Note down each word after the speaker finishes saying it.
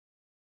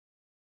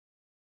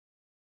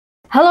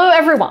Hello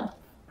everyone.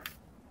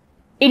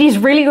 It is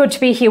really good to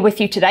be here with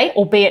you today,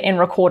 albeit in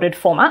recorded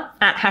format,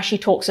 at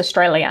HashiTalks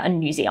Australia and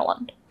New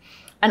Zealand.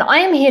 And I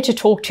am here to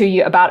talk to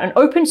you about an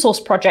open source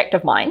project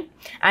of mine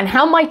and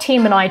how my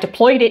team and I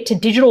deployed it to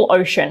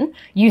DigitalOcean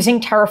using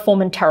Terraform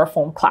and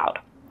Terraform Cloud.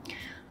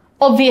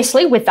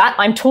 Obviously, with that,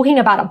 I'm talking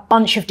about a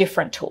bunch of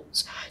different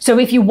tools. So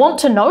if you want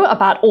to know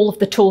about all of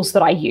the tools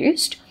that I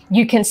used,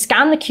 you can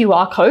scan the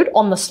QR code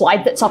on the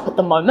slide that's up at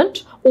the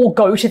moment, or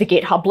go to the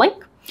GitHub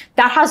link.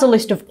 That has a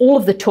list of all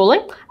of the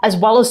tooling, as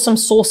well as some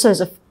sources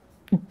of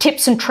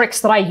tips and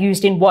tricks that I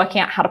used in working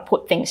out how to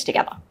put things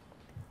together.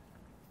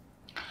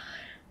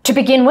 To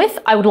begin with,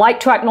 I would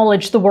like to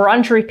acknowledge the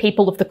Wurundjeri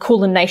people of the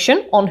Kulin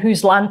Nation on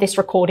whose land this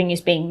recording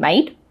is being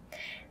made.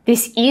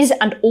 This is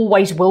and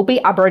always will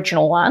be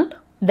Aboriginal land.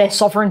 Their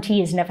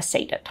sovereignty is never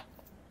ceded.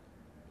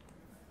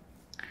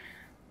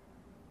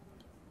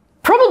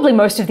 Probably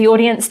most of the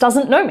audience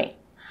doesn't know me.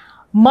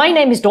 My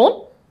name is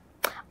Dawn.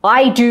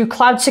 I do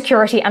cloud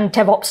security and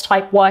DevOps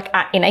type work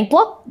at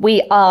Enabler.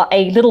 We are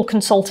a little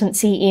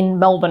consultancy in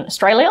Melbourne,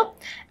 Australia,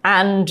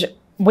 and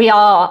we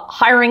are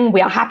hiring.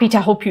 We are happy to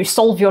help you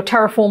solve your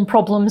Terraform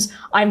problems.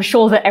 I'm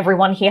sure that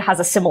everyone here has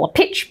a similar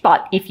pitch,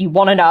 but if you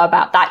want to know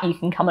about that, you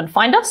can come and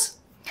find us.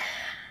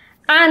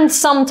 And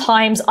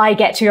sometimes I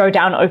get to go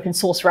down open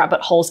source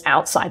rabbit holes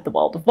outside the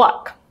world of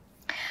work.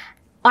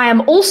 I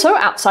am also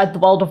outside the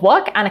world of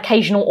work an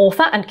occasional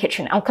author and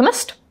kitchen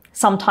alchemist.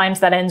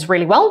 Sometimes that ends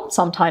really well,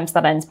 sometimes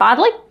that ends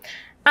badly.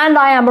 And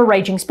I am a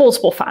raging sports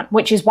ball fan,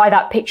 which is why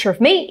that picture of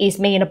me is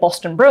me in a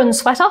Boston Bruins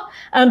sweater,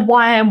 and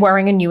why I am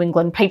wearing a New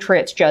England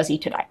Patriots jersey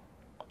today.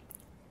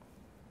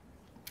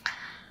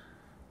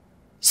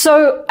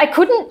 So I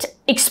couldn't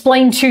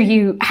explain to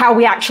you how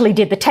we actually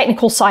did the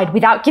technical side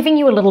without giving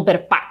you a little bit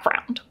of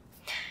background.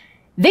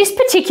 This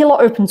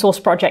particular open source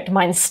project of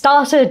mine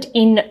started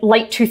in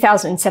late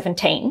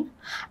 2017.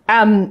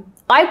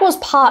 I was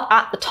part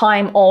at the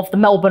time of the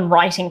Melbourne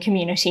writing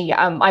community.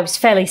 I was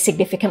fairly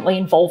significantly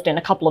involved in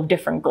a couple of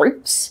different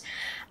groups.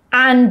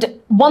 And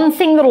one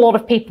thing that a lot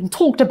of people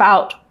talked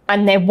about,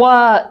 and there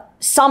were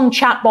some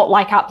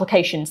chatbot-like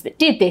applications that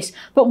did this,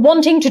 but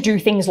wanting to do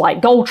things like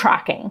goal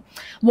tracking,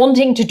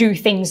 wanting to do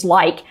things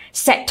like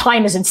set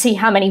timers and see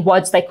how many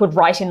words they could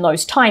write in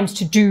those times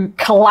to do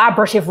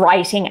collaborative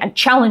writing and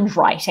challenge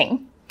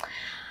writing,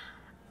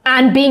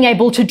 and being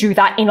able to do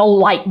that in a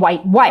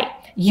lightweight way,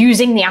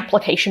 using the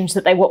applications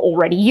that they were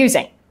already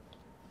using.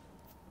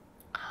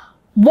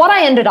 What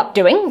I ended up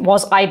doing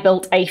was I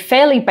built a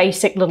fairly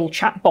basic little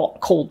chatbot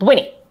called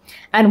Winnie.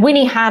 And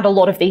Winnie had a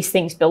lot of these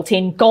things built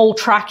in: goal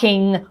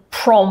tracking,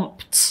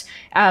 prompts.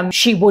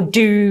 She would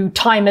do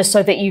timers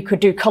so that you could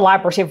do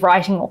collaborative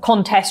writing or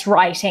contest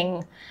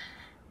writing.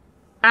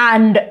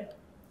 And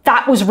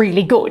that was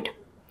really good.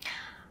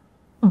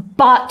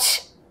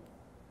 But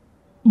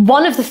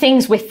one of the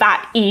things with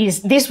that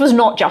is this was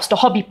not just a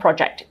hobby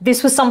project.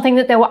 This was something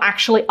that there were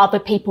actually other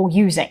people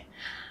using.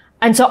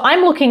 And so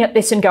I'm looking at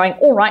this and going,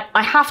 all right,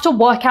 I have to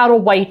work out a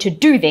way to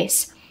do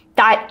this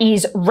that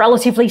is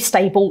relatively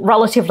stable,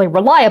 relatively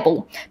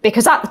reliable,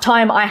 because at the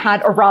time I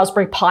had a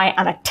Raspberry Pi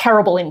and a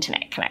terrible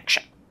internet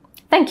connection.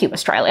 Thank you,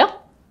 Australia.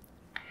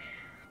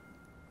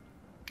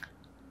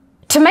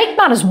 To make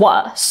matters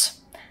worse,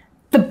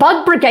 the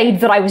bug brigade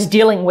that I was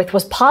dealing with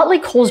was partly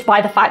caused by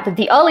the fact that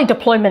the early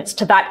deployments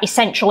to that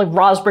essentially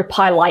Raspberry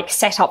Pi-like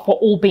setup were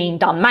all being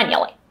done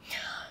manually.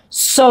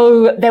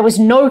 So there was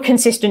no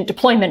consistent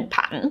deployment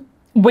pattern,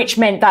 which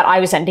meant that I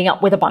was ending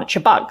up with a bunch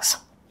of bugs.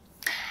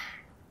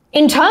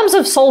 In terms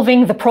of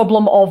solving the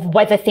problem of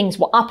whether things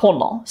were up or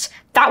not,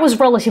 that was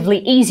relatively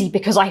easy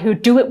because I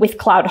could do it with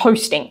cloud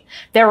hosting.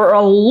 There are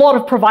a lot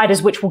of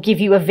providers which will give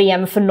you a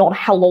VM for not a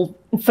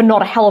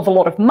hell of a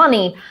lot of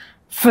money,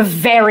 for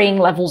varying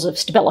levels of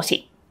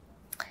stability.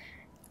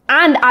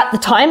 And at the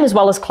time, as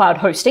well as cloud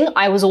hosting,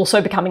 I was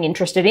also becoming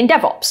interested in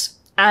DevOps.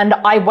 And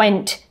I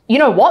went, you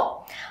know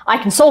what? I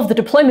can solve the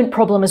deployment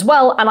problem as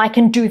well, and I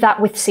can do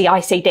that with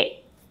CI/CD.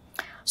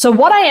 So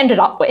what I ended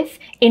up with,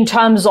 in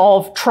terms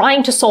of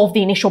trying to solve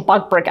the initial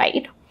bug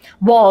brigade,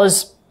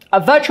 was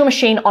a virtual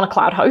machine on a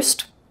cloud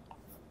host,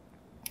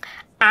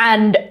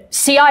 and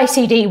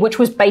CI/CD, which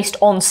was based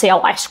on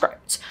CLI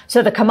scripts.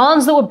 So the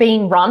commands that were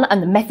being run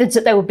and the methods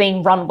that they were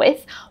being run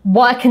with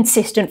were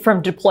consistent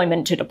from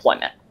deployment to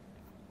deployment.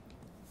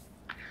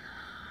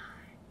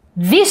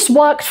 This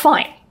worked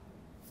fine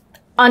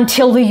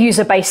until the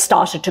user base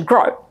started to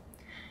grow.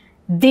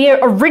 The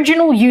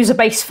original user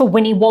base for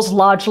Winnie was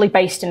largely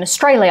based in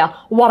Australia.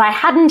 What I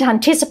hadn't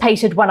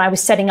anticipated when I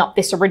was setting up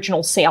this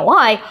original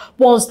CLI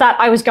was that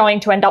I was going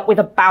to end up with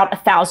about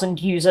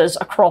 1,000 users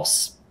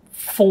across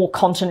 4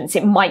 continents.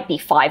 It might be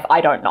 5,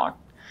 I don't know.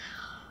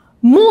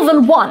 More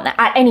than 1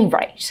 at any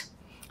rate.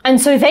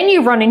 And so then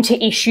you run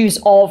into issues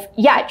of,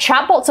 yeah,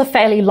 chatbots are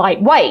fairly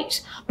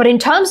lightweight, but in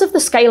terms of the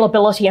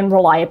scalability and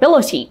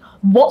reliability,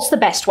 what's the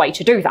best way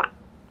to do that?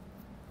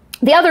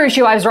 The other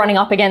issue I was running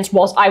up against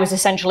was I was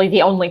essentially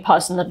the only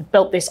person that had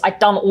built this. I'd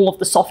done all of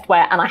the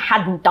software and I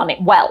hadn't done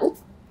it well.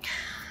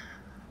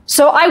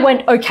 So I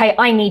went, okay,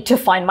 I need to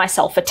find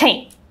myself a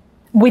team.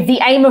 with the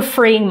aim of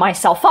freeing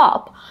myself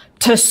up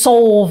to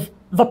solve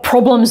the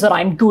problems that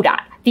I'm good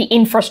at, the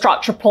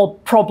infrastructure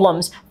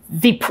problems,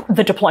 the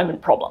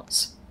deployment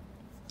problems.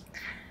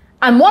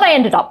 And what I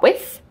ended up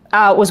with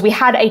was we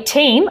had a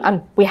team,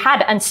 and we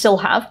had and still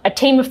have a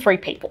team of 3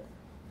 people.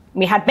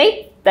 We had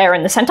me there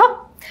in the center.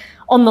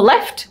 On the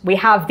left, we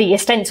have the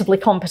ostensibly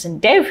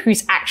competent dev,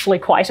 who's actually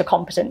quite a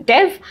competent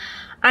dev,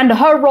 and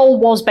her role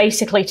was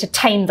basically to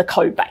tame the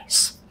code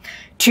base,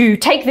 to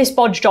take this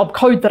bodge job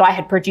code that I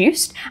had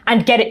produced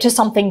and get it to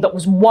something that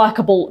was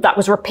workable, that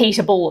was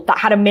repeatable, that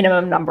had a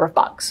minimum number of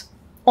bugs.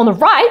 On the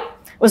right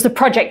was the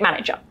project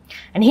manager,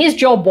 and his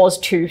job was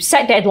to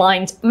set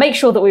deadlines, make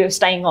sure that we were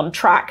staying on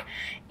track,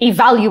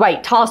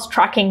 evaluate task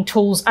tracking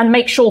tools, and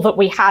make sure that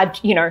we had,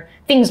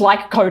 things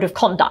like code of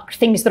conduct,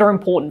 things that are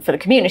important for the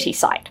community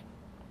side.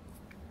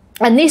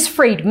 And this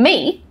freed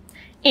me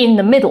in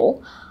the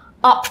middle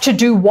up to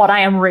do what I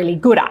am really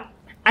good at,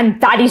 and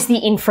that is the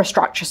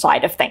infrastructure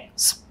side of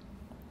things.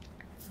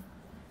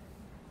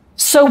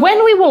 So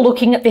when we were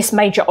looking at this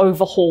major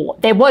overhaul,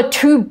 there were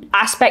 2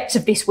 aspects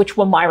of this which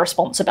were my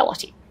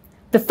responsibility.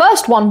 The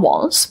first one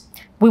was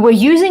we were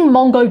using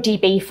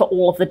MongoDB for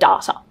all of the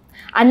data,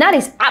 and that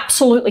is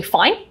absolutely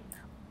fine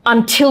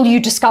until you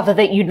discover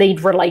that you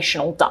need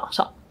relational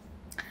data.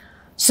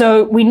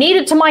 So we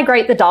needed to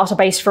migrate the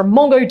database from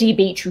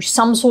MongoDB to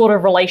some sort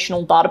of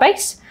relational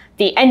database.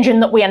 The engine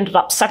that we ended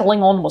up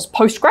settling on was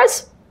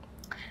Postgres.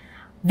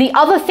 The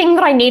other thing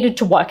that I needed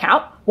to work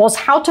out was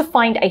how to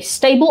find a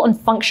stable and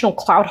functional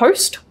cloud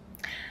host,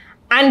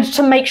 and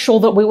to make sure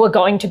that we were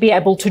going to be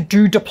able to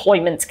do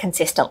deployments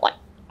consistently.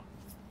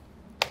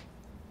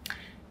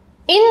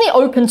 In the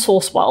open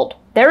source world,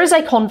 there is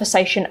a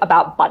conversation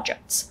about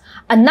budgets,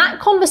 and that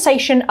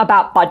conversation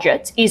about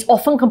budgets is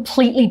often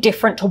completely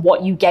different to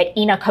what you get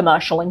in a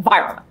commercial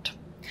environment.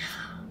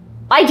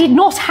 I did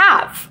not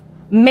have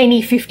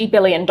many $50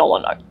 billion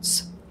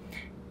nodes.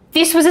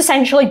 This was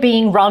essentially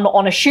being run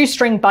on a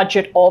shoestring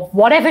budget of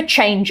whatever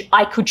change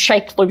I could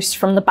shake loose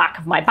from the back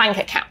of my bank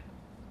account.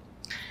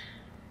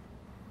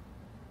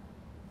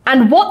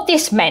 And what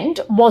this meant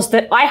was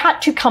that I had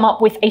to come up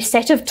with a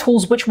set of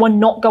tools which were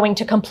not going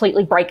to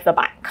completely break the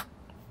bank.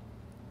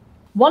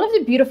 One of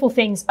the beautiful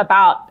things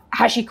about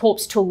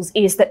HashiCorp's tools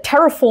is that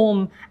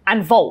Terraform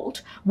and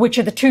Vault, which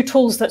are the 2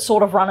 tools that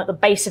sort of run at the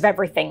base of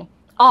everything,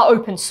 are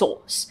open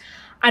source.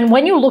 And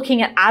when you're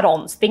looking at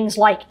add-ons, things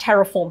like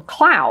Terraform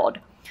Cloud,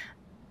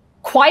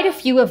 quite a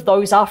few of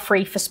those are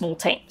free for small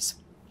teams.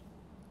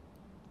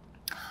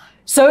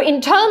 So in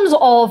terms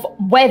of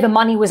where the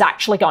money was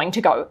actually going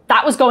to go,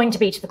 that was going to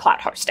be to the cloud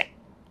hosting.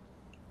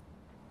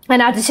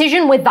 And our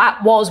decision with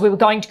that was we were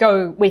going to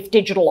go with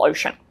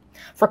DigitalOcean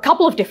for a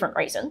couple of different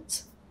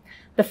reasons.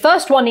 The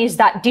first one is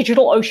that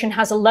DigitalOcean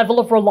has a level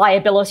of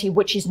reliability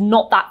which is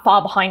not that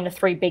far behind the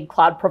 3 big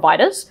cloud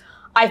providers.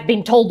 I've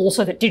been told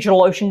also that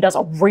DigitalOcean does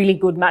a really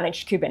good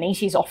managed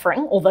Kubernetes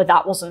offering, although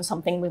that wasn't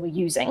something we were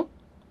using.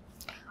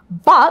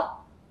 But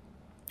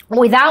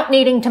without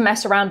needing to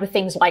mess around with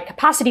things like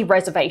capacity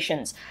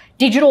reservations,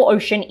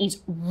 DigitalOcean is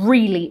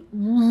really,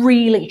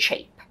 really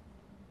cheap.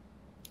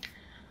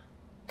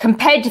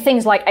 Compared to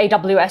things like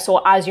AWS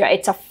or Azure,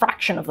 it's a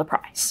fraction of the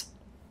price.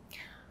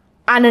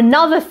 And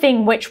another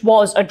thing which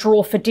was a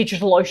draw for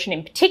DigitalOcean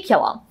in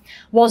particular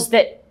was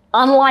that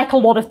unlike a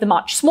lot of the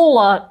much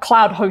smaller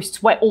cloud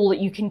hosts where all that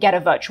you can get are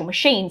virtual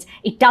machines,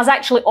 it does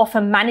actually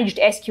offer managed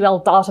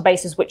SQL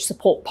databases which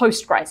support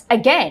Postgres.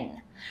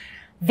 Again,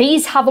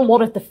 these have a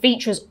lot of the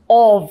features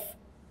of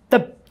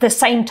the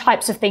same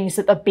types of things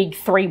that the big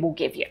 3 will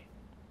give you.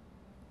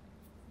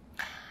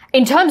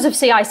 In terms of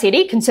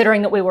CI/CD,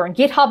 considering that we were in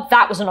GitHub,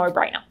 that was a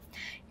no-brainer.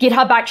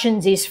 GitHub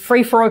Actions is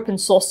free for open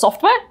source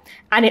software,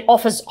 and it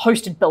offers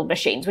hosted build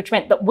machines, which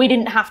meant that we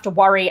didn't have to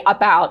worry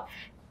about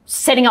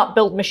setting up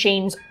build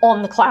machines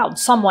on the cloud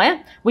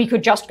somewhere. We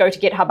could just go to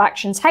GitHub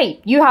Actions, hey,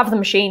 you have the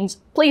machines,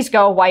 please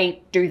go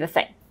away, do the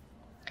thing.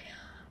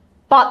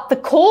 But the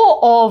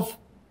core of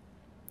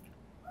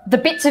the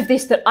bits of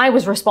this that I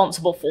was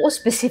responsible for,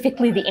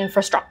 specifically the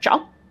infrastructure,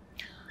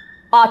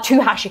 are 2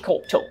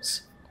 HashiCorp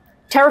tools,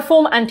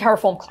 Terraform and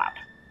Terraform Cloud.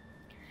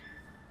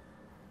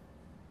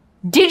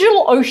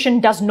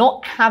 DigitalOcean does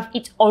not have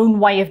its own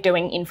way of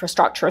doing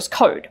infrastructure as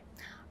code.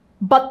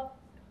 But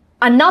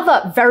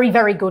another very,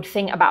 very good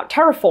thing about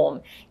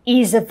Terraform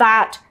is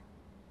that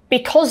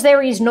because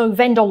there is no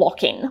vendor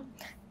lock-in,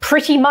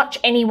 pretty much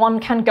anyone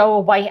can go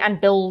away and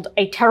build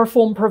a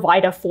Terraform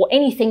provider for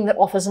anything that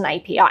offers an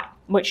API,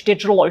 which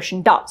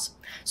DigitalOcean does.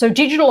 So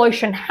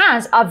DigitalOcean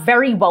has a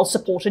very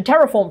well-supported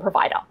Terraform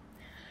provider.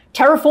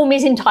 Terraform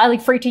is entirely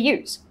free to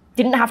use.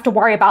 Didn't have to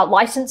worry about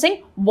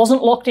licensing,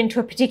 wasn't locked into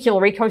a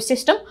particular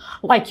ecosystem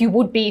like you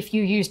would be if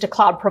you used a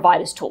cloud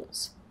provider's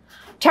tools.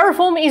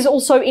 Terraform is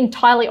also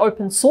entirely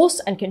open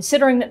source, and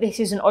considering that this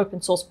is an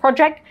open source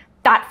project,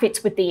 that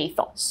fits with the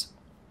ethos.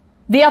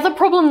 The other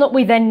problem that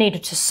we then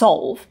needed to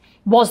solve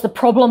was the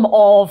problem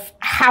of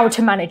how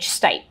to manage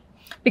state.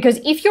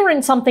 Because if you're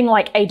in something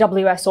like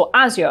AWS or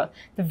Azure,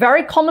 the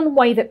very common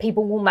way that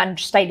people will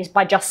manage state is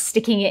by just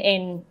sticking it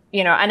in,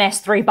 an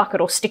S3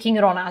 bucket or sticking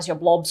it on Azure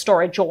Blob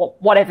Storage or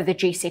whatever the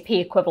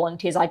GCP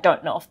equivalent is. I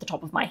don't know off the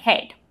top of my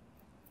head.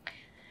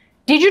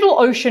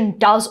 DigitalOcean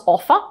does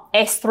offer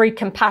S3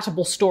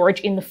 compatible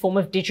storage in the form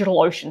of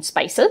DigitalOcean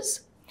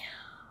Spaces.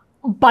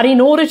 But in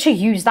order to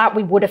use that,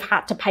 we would have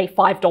had to pay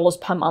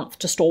 $5 per month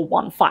to store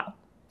one file.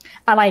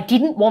 And I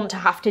didn't want to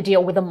have to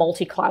deal with a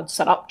multi-cloud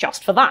setup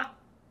just for that.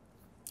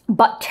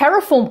 But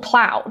Terraform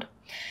Cloud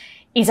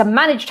is a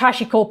managed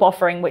HashiCorp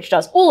offering which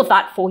does all of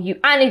that for you,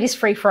 and it is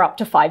free for up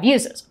to 5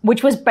 users,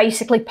 which was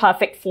basically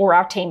perfect for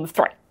our team of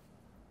 3.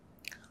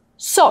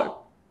 So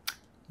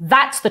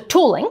that's the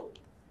tooling.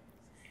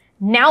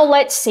 Now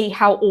let's see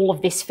how all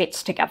of this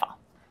fits together.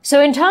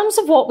 So in terms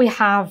of what we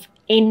have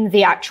in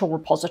the actual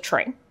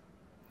repository,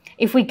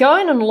 if we go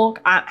in and look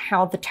at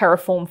how the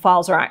Terraform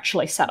files are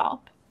actually set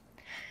up,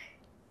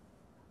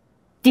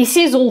 this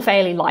is all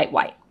fairly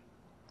lightweight.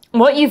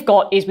 What you've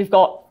got is we've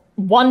got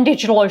one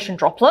DigitalOcean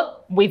droplet,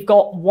 we've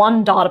got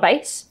one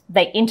database,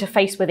 they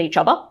interface with each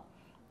other,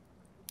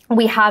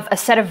 we have a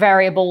set of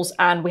variables,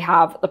 and we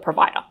have the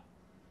provider.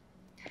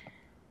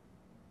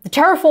 The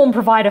Terraform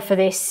provider for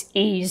this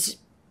is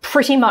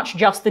pretty much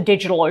just the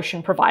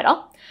DigitalOcean provider,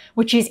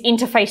 which is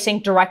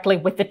interfacing directly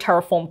with the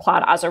Terraform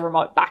Cloud as a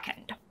remote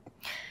backend.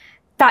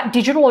 That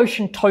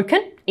DigitalOcean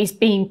token is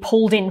being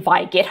pulled in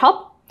via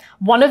GitHub.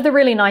 One of the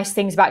really nice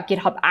things about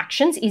GitHub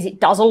Actions is it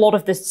does a lot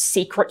of the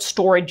secret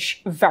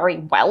storage very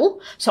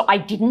well, so I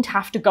didn't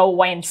have to go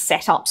away and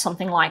set up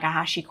something like a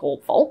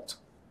HashiCorp vault.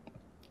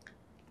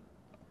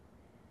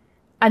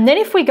 And then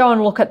if we go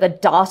and look at the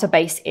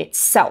database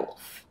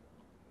itself,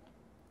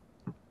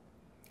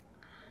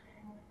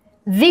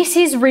 this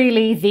is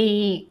really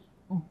the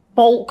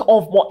bulk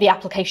of what the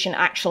application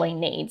actually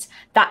needs.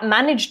 That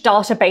managed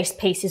database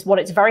piece is what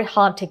it's very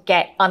hard to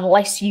get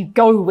unless you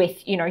go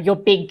with,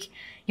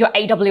 your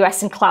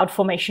AWS and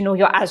CloudFormation or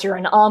your Azure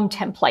and ARM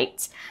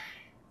templates.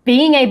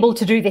 Being able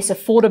to do this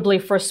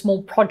affordably for a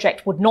small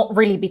project would not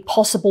really be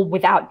possible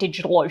without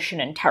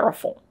DigitalOcean and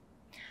Terraform.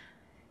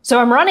 So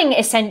I'm running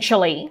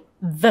essentially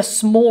the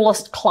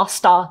smallest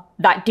cluster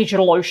that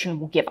DigitalOcean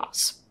will give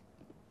us.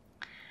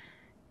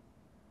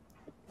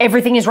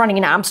 Everything is running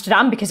in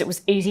Amsterdam because it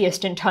was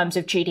easiest in terms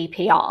of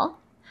GDPR.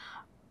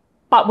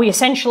 But we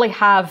essentially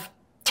have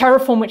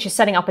Terraform, which is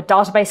setting up a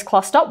database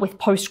cluster with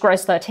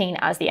Postgres 13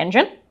 as the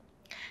engine.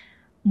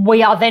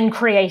 We are then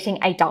creating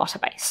a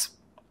database.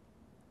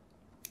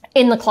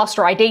 In the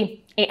cluster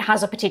ID, it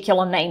has a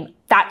particular name.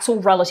 That's all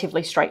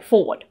relatively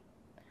straightforward.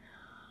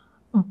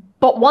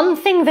 But one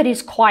thing that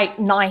is quite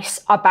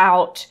nice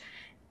about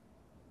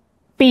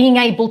being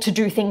able to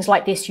do things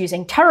like this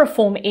using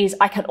Terraform is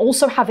I can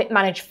also have it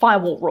manage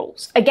firewall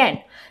rules.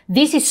 Again,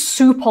 this is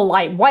super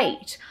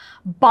lightweight,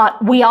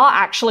 but we are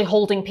actually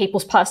holding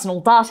people's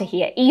personal data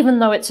here. Even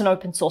though it's an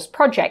open source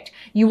project,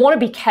 you want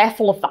to be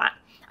careful of that.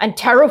 And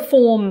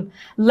Terraform,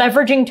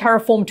 leveraging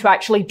Terraform to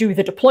actually do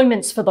the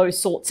deployments for those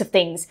sorts of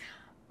things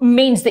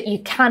means that you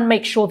can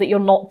make sure that you're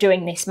not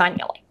doing this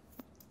manually.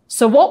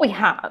 So what we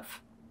have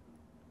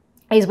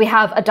is we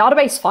have a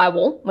database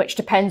firewall, which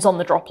depends on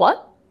the droplet,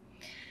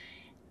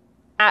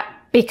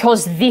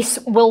 because this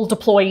will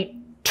deploy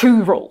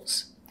 2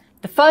 rules.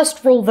 The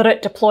first rule that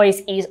it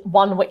deploys is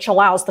one which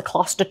allows the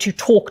cluster to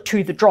talk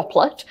to the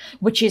droplet,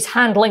 which is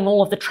handling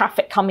all of the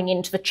traffic coming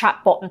into the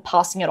chatbot and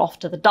passing it off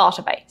to the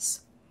database.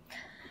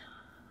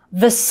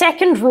 The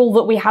second rule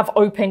that we have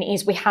open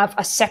is we have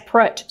a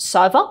separate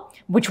server,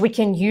 which we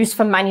can use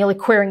for manually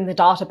querying the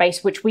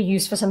database, which we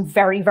use for some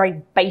very,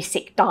 very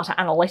basic data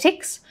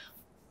analytics.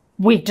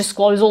 We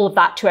disclose all of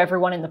that to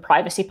everyone in the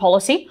privacy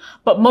policy,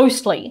 but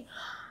mostly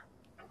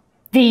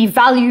the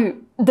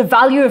value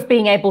of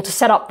being able to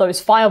set up those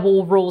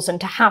firewall rules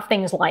and to have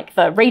things like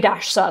the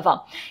Redash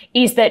server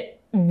is that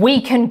we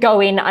can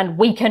go in and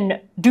we can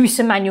do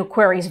some manual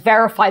queries,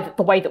 verify that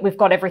the way that we've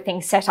got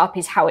everything set up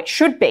is how it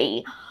should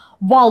be,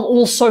 while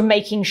also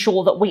making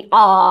sure that we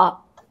are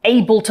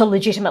able to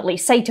legitimately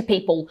say to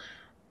people,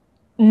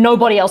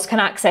 nobody else can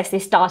access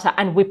this data,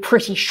 and we're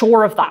pretty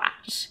sure of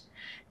that.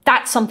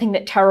 That's something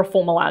that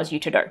Terraform allows you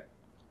to do.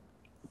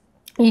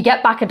 You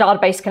get back a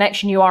database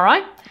connection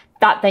URI,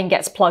 that then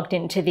gets plugged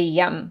into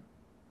the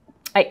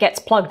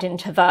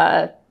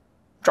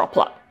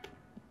droplet.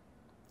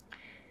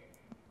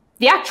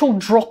 The actual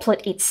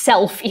droplet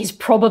itself is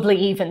probably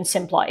even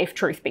simpler, if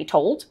truth be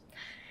told.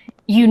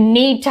 You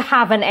need to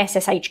have an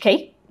SSH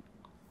key.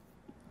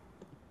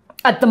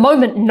 At the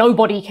moment,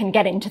 nobody can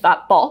get into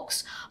that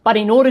box, but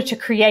in order to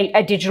create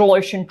a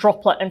DigitalOcean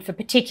droplet and for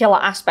particular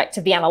aspects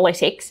of the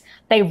analytics,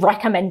 they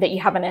recommend that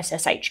you have an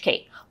SSH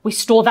key. We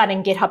store that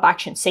in GitHub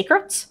Actions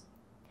secrets.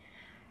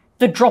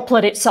 The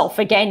droplet itself,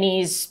 again,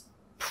 is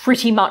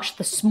pretty much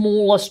the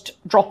smallest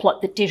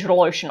droplet that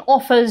DigitalOcean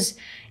offers.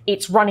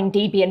 It's running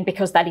Debian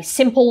because that is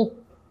simple.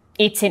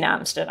 It's in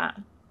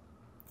Amsterdam.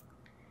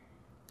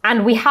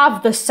 And we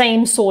have the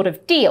same sort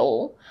of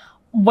deal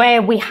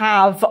where we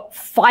have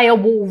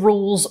firewall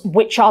rules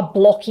which are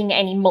blocking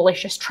any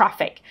malicious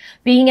traffic.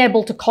 Being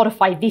able to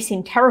codify this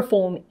in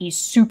Terraform is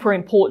super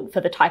important for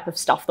the type of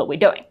stuff that we're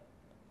doing.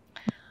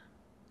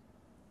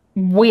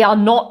 We are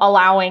not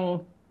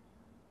allowing,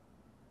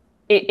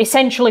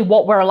 essentially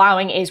what we're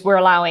allowing is we're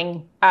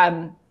allowing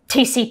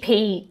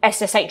TCP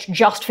SSH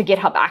just for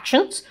GitHub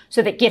Actions,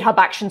 so that GitHub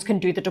Actions can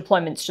do the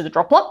deployments to the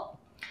droplet.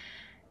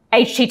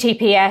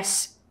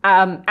 HTTPS,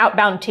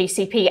 outbound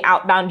TCP,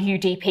 outbound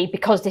UDP,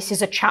 because this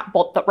is a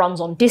chatbot that runs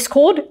on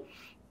Discord.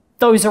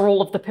 Those are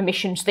all of the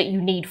permissions that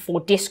you need for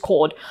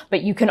Discord,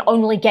 but you can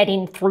only get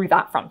in through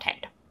that front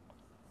end.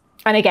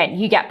 And again,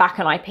 you get back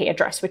an IP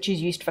address, which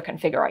is used for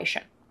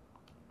configuration.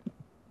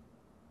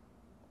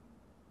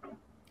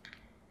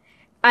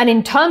 And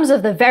in terms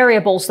of the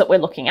variables that we're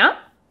looking at,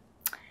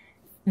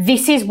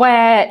 this is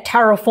where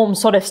Terraform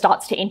sort of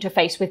starts to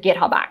interface with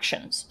GitHub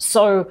Actions.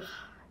 So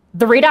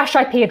the redash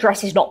IP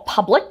address is not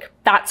public.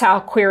 That's our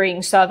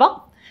querying server.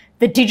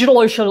 The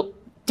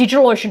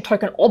DigitalOcean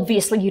token,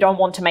 obviously you don't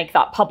want to make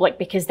that public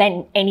because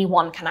then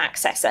anyone can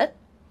access it.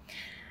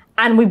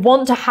 And we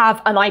want to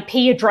have an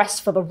IP address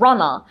for the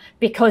runner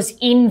because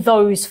in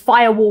those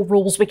firewall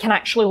rules, we can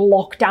actually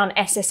lock down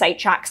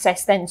SSH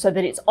access then so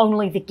that it's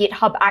only the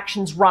GitHub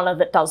Actions runner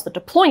that does the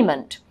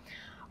deployment,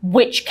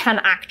 which can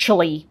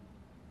actually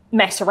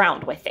mess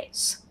around with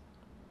this.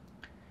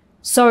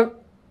 So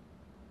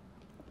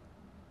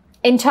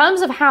in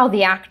terms of how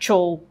the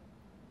actual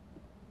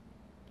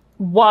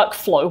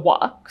workflow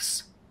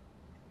works,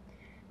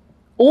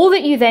 all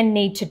that you then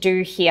need to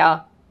do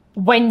here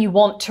when you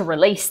want to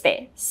release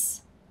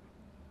this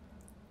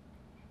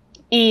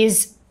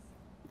is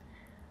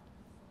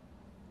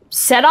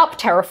set up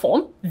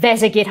Terraform.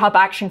 There's a GitHub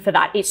action for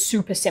that. It's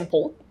super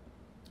simple.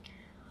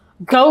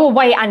 Go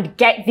away and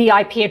get the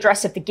IP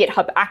address of the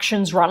GitHub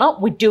Actions runner.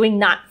 We're doing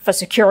that for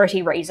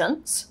security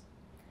reasons.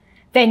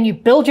 Then you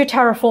build your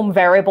Terraform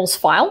variables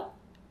file,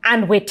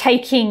 and we're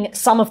taking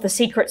some of the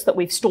secrets that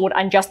we've stored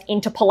and just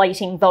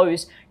interpolating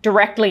those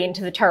directly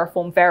into the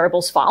Terraform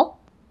variables file.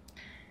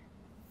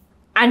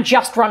 And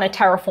just run a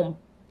Terraform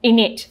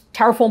init,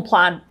 Terraform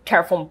plan,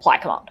 Terraform apply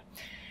command.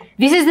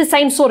 This is the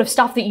same sort of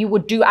stuff that you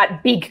would do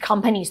at big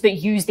companies that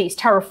use these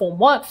Terraform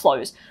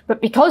workflows. But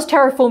because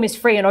Terraform is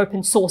free and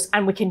open source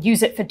and we can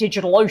use it for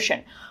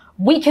DigitalOcean,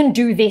 we can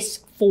do this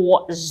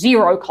for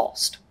zero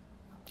cost.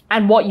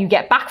 And what you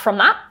get back from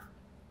that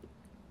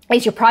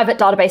is your private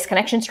database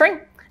connection string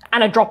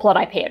and a droplet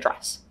IP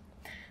address.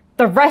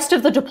 The rest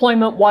of the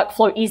deployment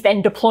workflow is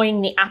then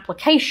deploying the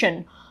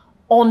application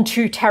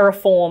onto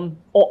Terraform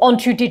or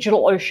onto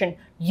DigitalOcean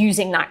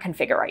using that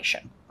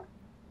configuration.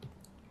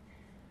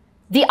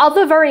 The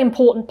other very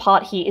important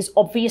part here is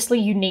obviously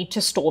you need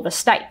to store the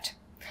state.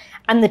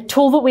 And the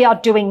tool that we are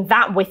doing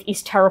that with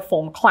is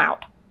Terraform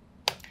Cloud.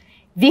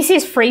 This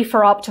is free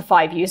for up to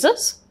 5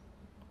 users.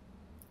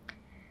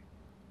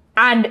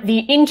 And the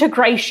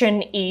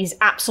integration is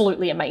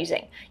absolutely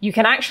amazing. You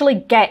can actually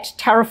get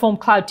Terraform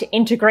Cloud to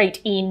integrate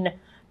in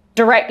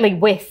directly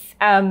with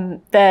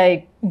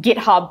the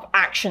GitHub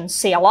Actions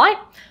CLI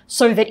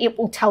so that it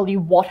will tell you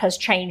what has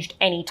changed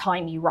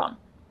anytime you run.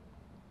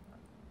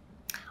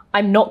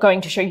 I'm not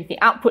going to show you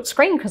the output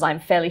screen because I'm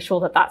fairly sure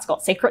that that's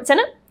got secrets in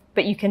it,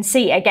 but you can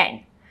see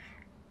again,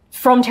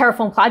 from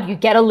Terraform Cloud, you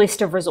get a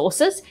list of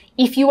resources.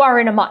 If you are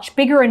in a much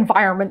bigger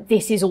environment,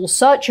 this is all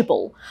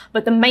searchable.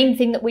 But the main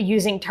thing that we're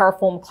using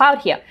Terraform Cloud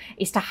here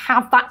is to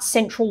have that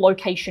central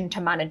location to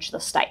manage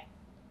the state.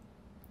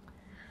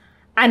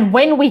 And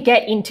when we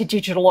get into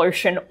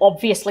DigitalOcean,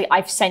 obviously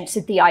I've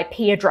censored the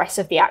IP address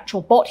of the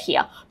actual bot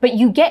here, but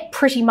you get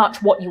pretty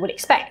much what you would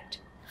expect.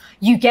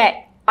 You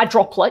get a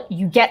droplet,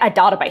 you get a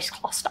database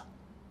cluster.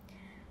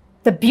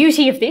 The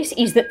beauty of this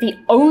is that the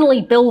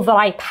only bill that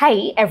I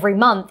pay every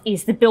month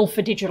is the bill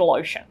for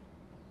DigitalOcean.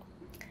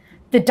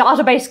 The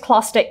database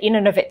cluster in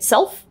and of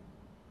itself,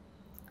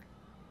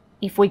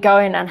 if we go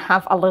in and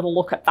have a little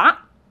look at that,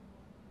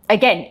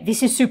 again,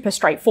 this is super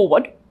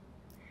straightforward.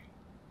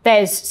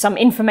 There's some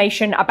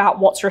information about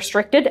what's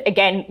restricted.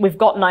 Again, we've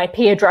got an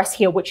IP address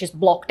here which is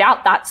blocked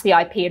out. That's the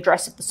IP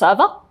address of the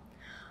server.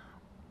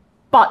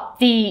 But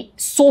the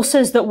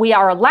sources that we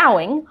are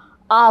allowing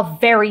are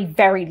very,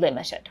 very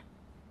limited.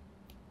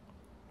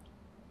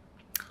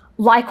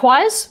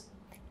 Likewise,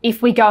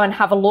 if we go and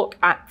have a look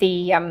at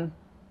the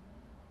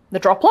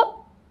droplet,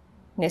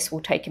 this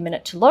will take a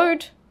minute to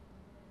load.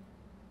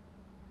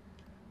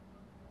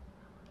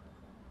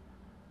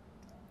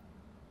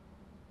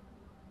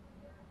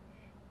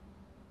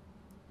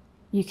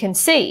 You can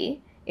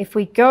see if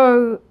we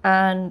go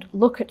and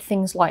look at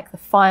things like the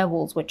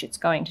firewalls, which it's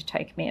going to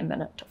take me a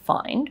minute to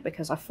find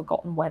because I've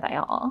forgotten where they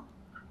are.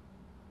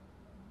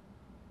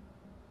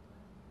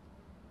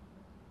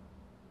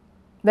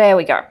 There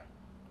we go.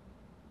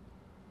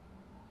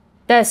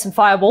 There's some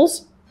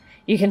firewalls.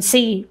 You can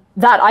see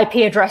that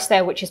IP address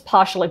there, which is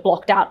partially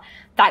blocked out.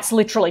 That's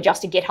literally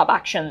just a GitHub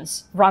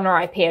Actions runner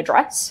IP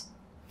address.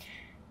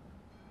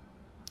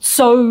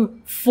 So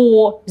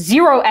for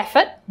zero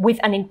effort with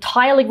an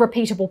entirely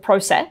repeatable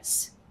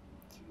process,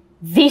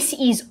 this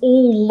is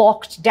all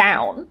locked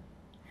down,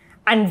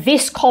 and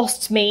this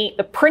costs me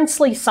the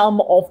princely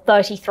sum of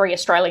 33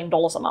 Australian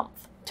dollars a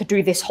month to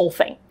do this whole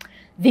thing.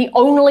 The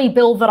only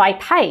bill that I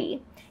pay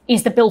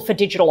is the bill for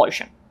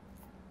DigitalOcean.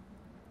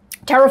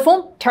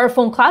 Terraform,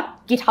 Terraform Cloud,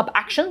 GitHub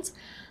Actions,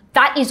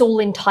 that is all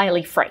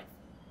entirely free.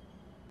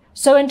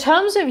 So in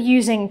terms of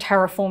using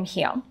Terraform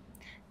here,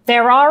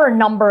 there are a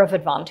number of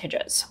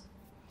advantages.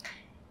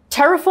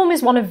 Terraform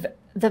is one of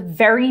the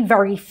very,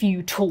 very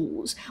few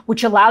tools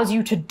which allows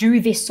you to do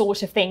this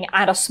sort of thing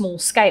at a small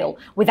scale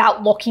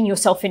without locking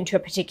yourself into a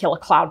particular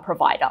cloud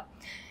provider.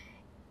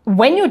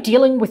 When you're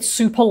dealing with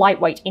super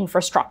lightweight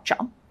infrastructure,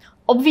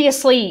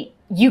 obviously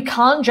you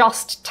can't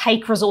just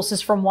take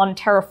resources from one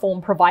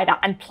Terraform provider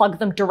and plug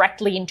them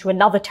directly into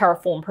another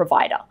Terraform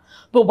provider.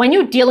 But when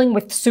you're dealing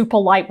with super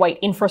lightweight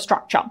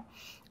infrastructure,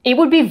 it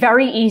would be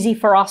very easy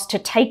for us to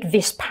take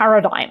this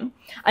paradigm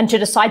and to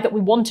decide that we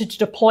wanted to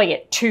deploy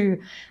it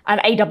to an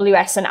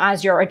AWS, an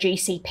Azure, a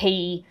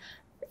GCP,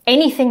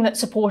 anything that's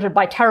supported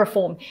by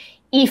Terraform,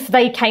 if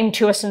they came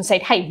to us and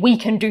said, hey, we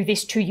can do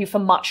this to you for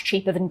much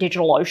cheaper than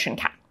DigitalOcean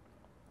can.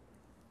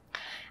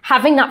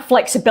 Having that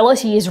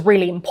flexibility is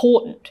really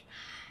important.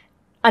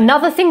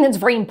 Another thing that's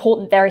very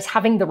important there is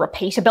having the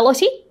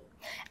repeatability.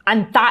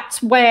 And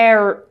that's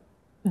where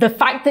the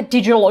fact that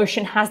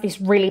DigitalOcean has this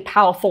really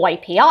powerful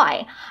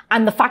API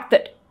and the fact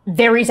that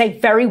there is a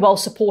very well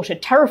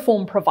supported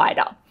Terraform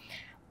provider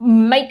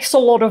makes a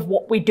lot of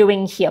what we're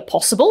doing here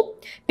possible,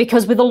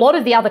 because with a lot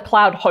of the other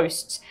cloud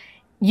hosts,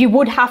 you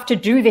would have to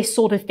do this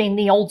sort of thing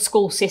the old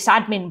school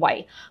sysadmin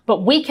way,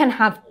 but we can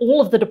have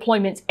all of the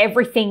deployments,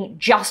 everything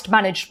just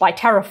managed by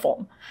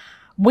Terraform.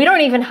 We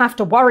don't even have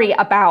to worry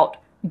about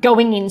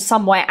going in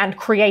somewhere and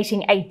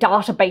creating a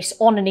database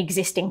on an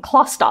existing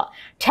cluster.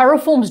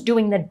 Terraform's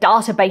doing the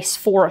database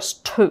for us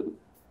too.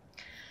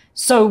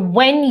 So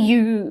when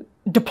you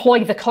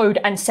deploy the code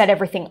and set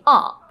everything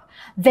up,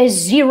 there's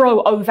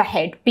zero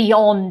overhead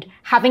beyond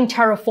having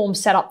Terraform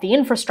set up the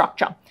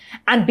infrastructure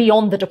and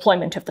beyond the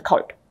deployment of the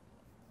code.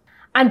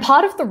 And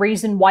part of the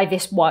reason why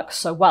this works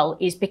so well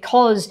is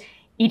because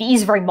it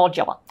is very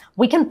modular.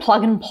 We can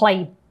plug and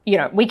play,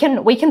 we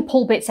can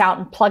pull bits out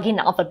and plug in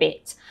other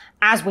bits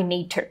as we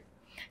need to.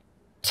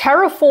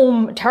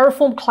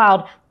 Terraform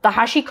Cloud, the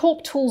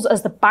HashiCorp tools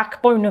as the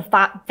backbone of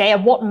that, they're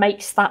what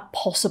makes that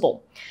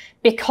possible.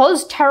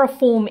 Because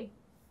Terraform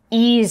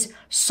is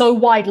so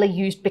widely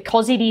used,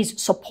 because it is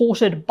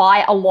supported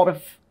by a lot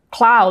of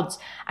clouds,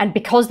 and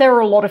because there are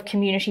a lot of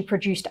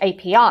community-produced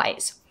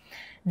APIs,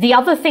 the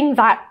other thing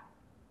that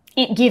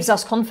it gives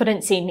us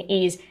confidence in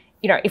is,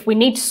 if we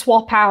need to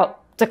swap out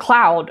the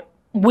cloud,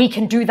 we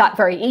can do that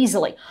very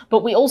easily,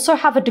 but we also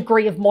have a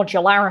degree of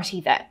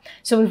modularity there.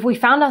 So if we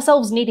found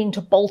ourselves needing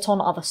to bolt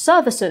on other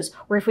services,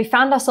 or if we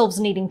found ourselves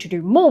needing to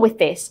do more with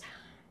this,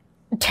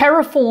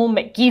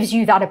 Terraform gives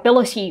you that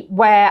ability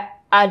where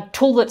a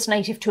tool that's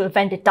native to a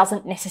vendor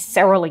doesn't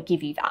necessarily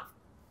give you that.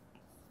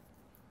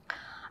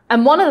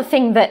 And one of the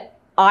things that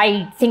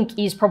I think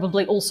is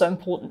probably also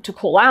important to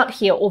call out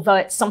here, although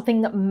it's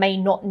something that may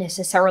not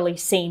necessarily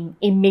seem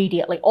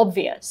immediately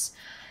obvious,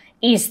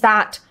 is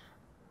that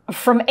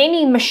from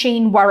any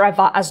machine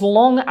wherever, as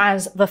long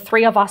as the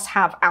three of us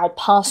have our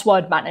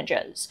password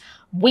managers,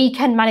 we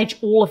can manage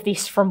all of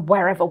this from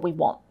wherever we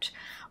want.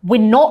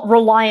 We're not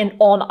reliant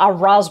on a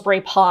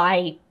Raspberry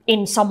Pi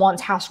in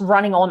someone's house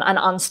running on an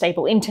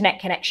unstable internet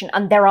connection.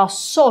 And there are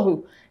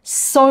so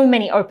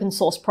many open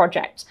source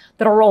projects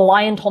that are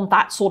reliant on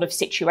that sort of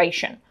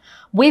situation.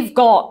 We've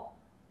got,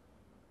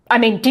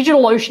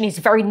 DigitalOcean is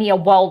very near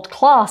world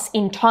class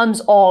in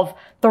terms of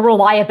the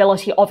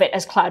reliability of it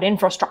as cloud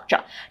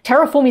infrastructure.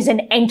 Terraform is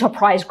an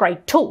enterprise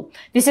grade tool.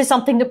 This is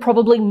something that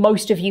probably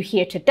most of you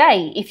here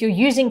today, if you're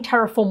using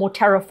Terraform or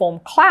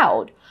Terraform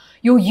Cloud,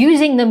 you're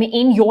using them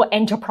in your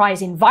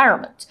enterprise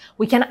environment.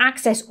 We can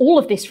access all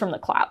of this from the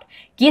cloud.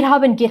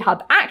 GitHub and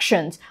GitHub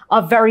Actions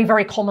are very,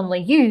 very commonly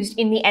used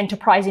in the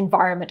enterprise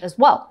environment as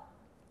well.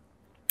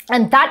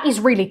 And that is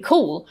really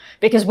cool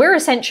because we're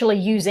essentially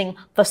using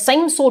the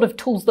same sort of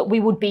tools that we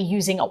would be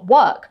using at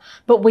work,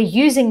 but we're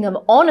using them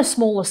on a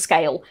smaller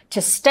scale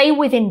to stay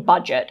within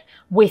budget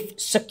with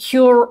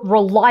secure,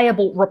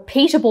 reliable,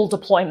 repeatable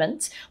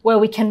deployments where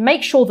we can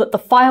make sure that the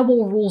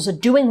firewall rules are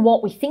doing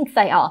what we think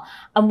they are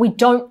and we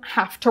don't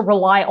have to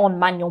rely on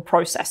manual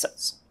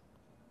processes.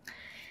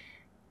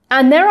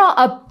 And there are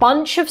a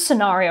bunch of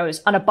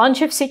scenarios and a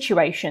bunch of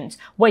situations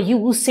where you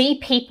will see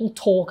people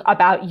talk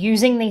about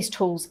using these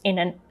tools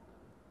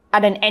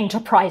at an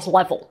enterprise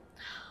level.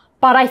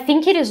 But I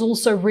think it is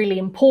also really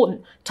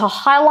important to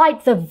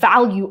highlight the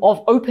value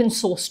of open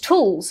source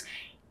tools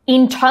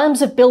in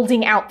terms of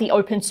building out the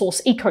open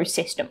source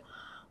ecosystem.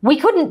 We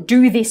couldn't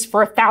do this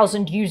for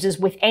 1,000 users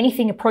with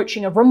anything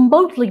approaching a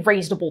remotely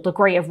reasonable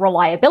degree of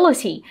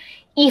reliability,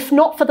 if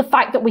not for the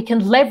fact that we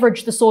can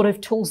leverage the sort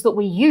of tools that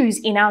we use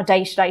in our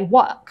day-to-day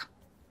work.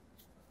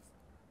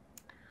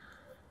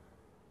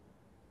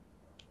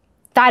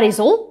 That is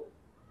all.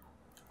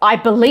 I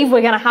believe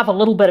we're going to have a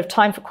little bit of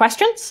time for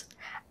questions.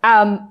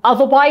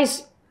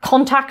 Otherwise,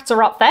 contacts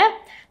are up there.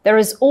 There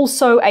is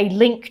also a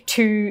link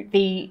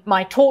to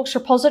my talks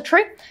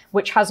repository,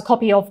 which has a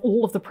copy of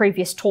all of the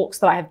previous talks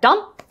that I have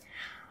done.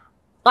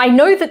 I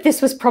know that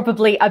this was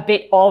probably a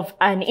bit of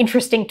an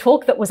interesting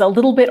talk that was a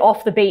little bit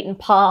off the beaten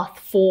path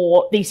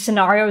for these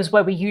scenarios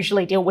where we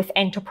usually deal with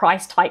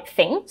enterprise type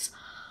things.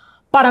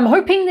 But I'm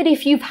hoping that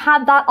if you've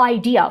had that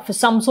idea for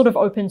some sort of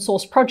open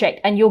source project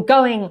and you're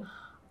going,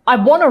 I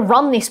want to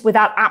run this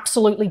without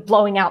absolutely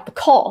blowing out the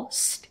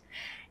cost,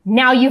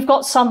 now you've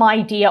got some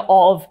idea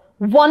of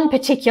one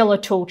particular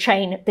tool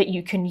chain that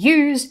you can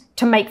use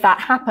to make that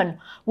happen,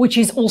 which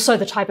is also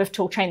the type of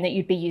tool chain that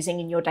you'd be using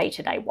in your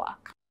day-to-day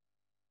work.